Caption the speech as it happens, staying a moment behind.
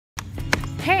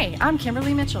Hey, I'm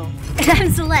Kimberly Mitchell. And I'm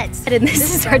Xolette. And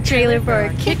this is our trailer for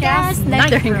our kick-ass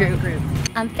knife throwing group.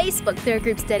 On Facebook, there are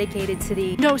groups dedicated to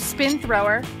the No Spin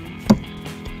Thrower,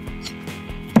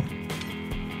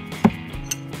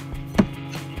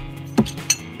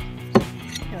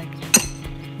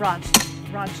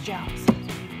 Rod's jobs.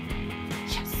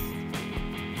 Yes.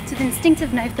 to the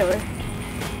Instinctive knife thrower.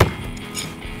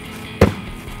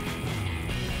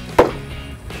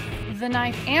 The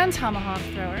Knife and Tomahawk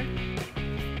Thrower.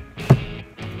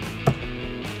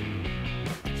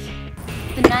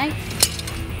 The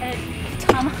knife and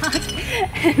tomahawk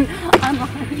and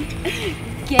online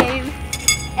game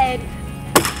and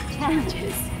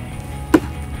challenges.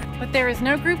 But there is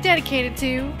no group dedicated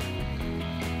to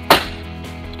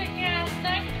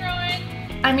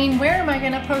I mean, where am I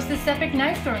gonna post this epic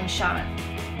knife throwing shot?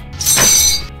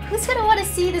 Who's gonna want to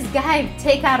see this guy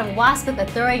take out a wasp with a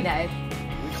throwing knife?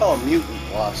 We call them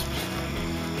mutant wasps.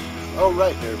 Oh,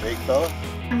 right there, big fella.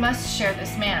 I must share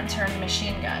this man turned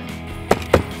machine gun.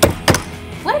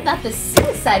 What about the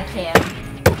suicide cam?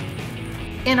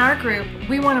 In our group,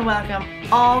 we want to welcome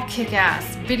all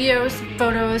kick-ass videos,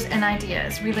 photos, and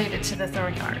ideas related to the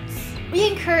throwing arts. We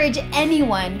encourage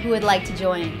anyone who would like to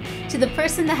join. To the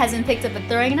person that hasn't picked up a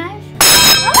throwing knife,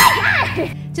 oh my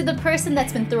God! To the person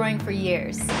that's been throwing for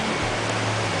years.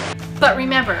 But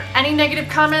remember, any negative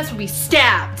comments will be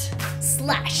stabbed,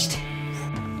 Slashed.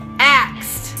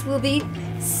 axed. Will be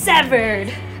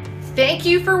severed. Thank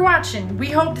you for watching. We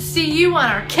hope to see you on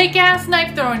our kick-ass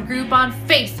knife throwing group on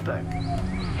Facebook.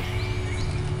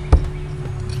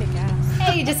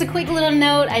 Hey, just a quick little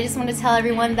note. I just want to tell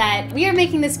everyone that we are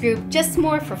making this group just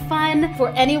more for fun, for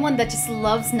anyone that just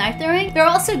loves knife throwing. There are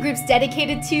also groups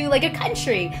dedicated to like a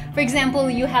country. For example,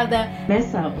 you have the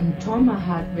Messer und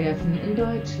Tomahawk werfen in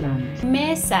Deutschland.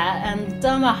 Mesa and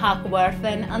Tomahawk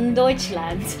werfen in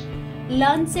Deutschland.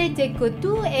 Lance de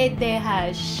couteau et de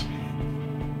hache.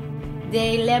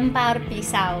 De lempar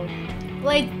pisau.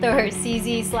 Blade thrower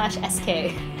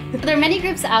CZ/SK. There are many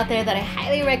groups out there that I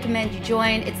highly recommend you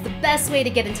join. It's the best way to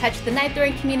get in touch with the knife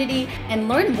throwing community and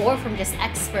learn more from just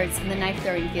experts in the knife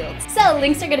throwing field. So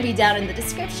links are going to be down in the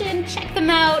description. Check them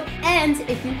out. And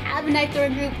if you have a knife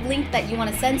throwing group link that you want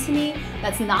to send to me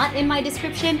that's not in my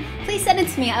description, please send it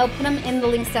to me. I'll put them in the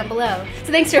links down below.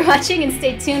 So thanks for watching and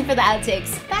stay tuned for the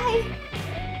outtakes. Bye!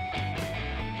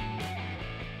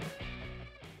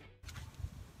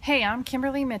 Hey, I'm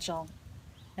Kimberly Mitchell,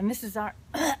 and this is our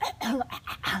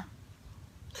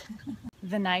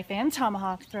The Knife and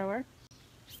Tomahawk Thrower.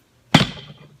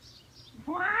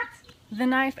 What? The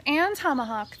Knife and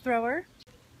Tomahawk Thrower.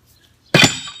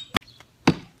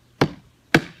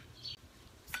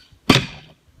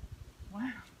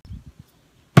 Wow.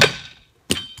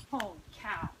 Holy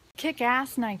cow.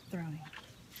 Kick-ass knife throwing.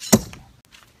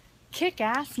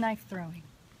 Kick-ass knife throwing.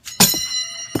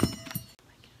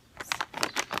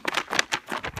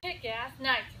 Kick-ass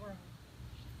knife throwing.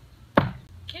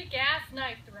 Kick-ass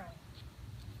knife throwing.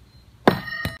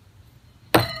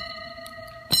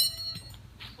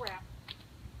 Crap.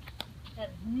 That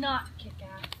is not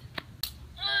kick-ass.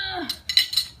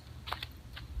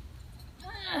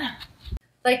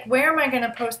 Like, where am I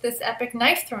gonna post this epic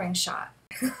knife throwing shot?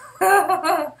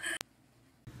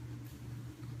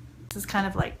 This is kind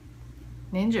of like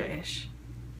ninja-ish.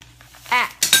 Ah!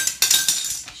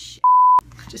 Shit.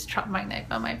 Just dropped my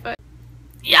knife on my foot.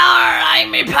 Yar!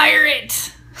 I'm a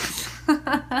pirate!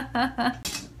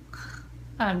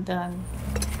 I'm done.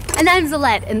 And I'm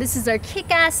Xolette, and this is our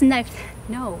kick-ass knife.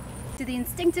 No, to the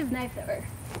Instinctive knife thrower.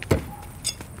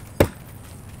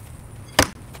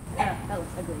 Oh, that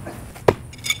looks ugly.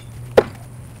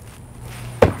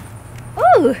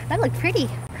 Ooh, that looked pretty.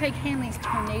 Craig Hanley's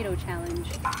tornado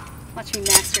challenge. Watch me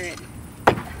master it.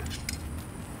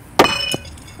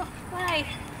 Oh, why?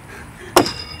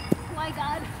 Why,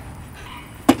 God?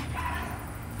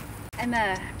 I'm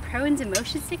a pro into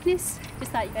motion sickness.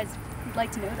 Just thought you guys would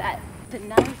like to know that. The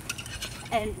knife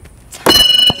and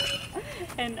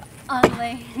and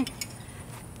online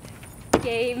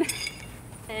game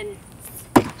and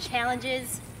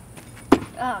challenges.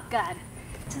 Oh God,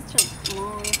 such a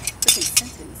long freaking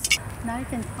sentence.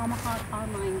 Knife and Tomahawk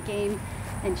online game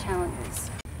and challenges.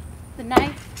 The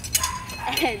knife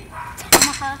and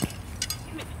Tomahawk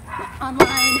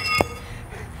online.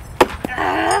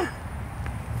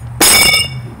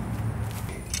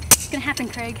 It's gonna happen,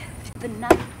 Craig. The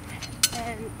knife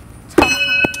and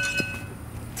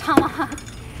Tomahawk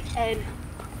and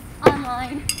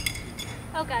online.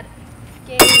 Oh God,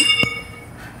 game.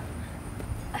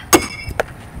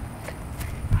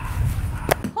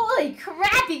 Holy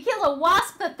crap! You killed a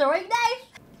wasp with a throwing knife.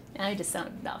 Now I just sound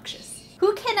obnoxious.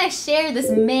 Who can I share this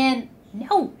man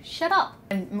No, shut up.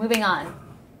 I'm moving on.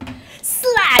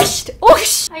 Slashed! Oh,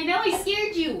 I know I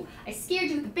scared you. I scared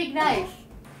you with a big knife.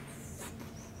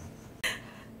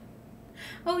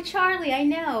 Oh, Charlie, I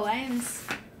know. I am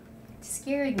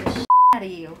scaring the shit out of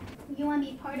you. You want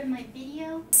to be part of my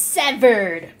video?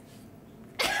 Severed.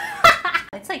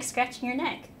 It's like scratching your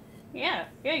neck. Yeah,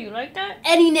 you like that?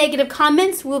 Any negative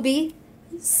comments will be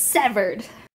severed.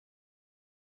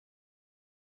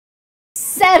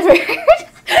 Severed.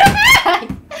 I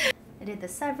did the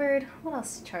severed. What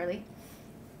else, Charlie?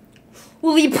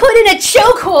 Will be put in a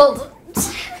chokehold.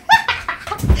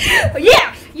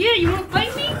 Yeah, you wanna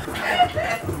fight me?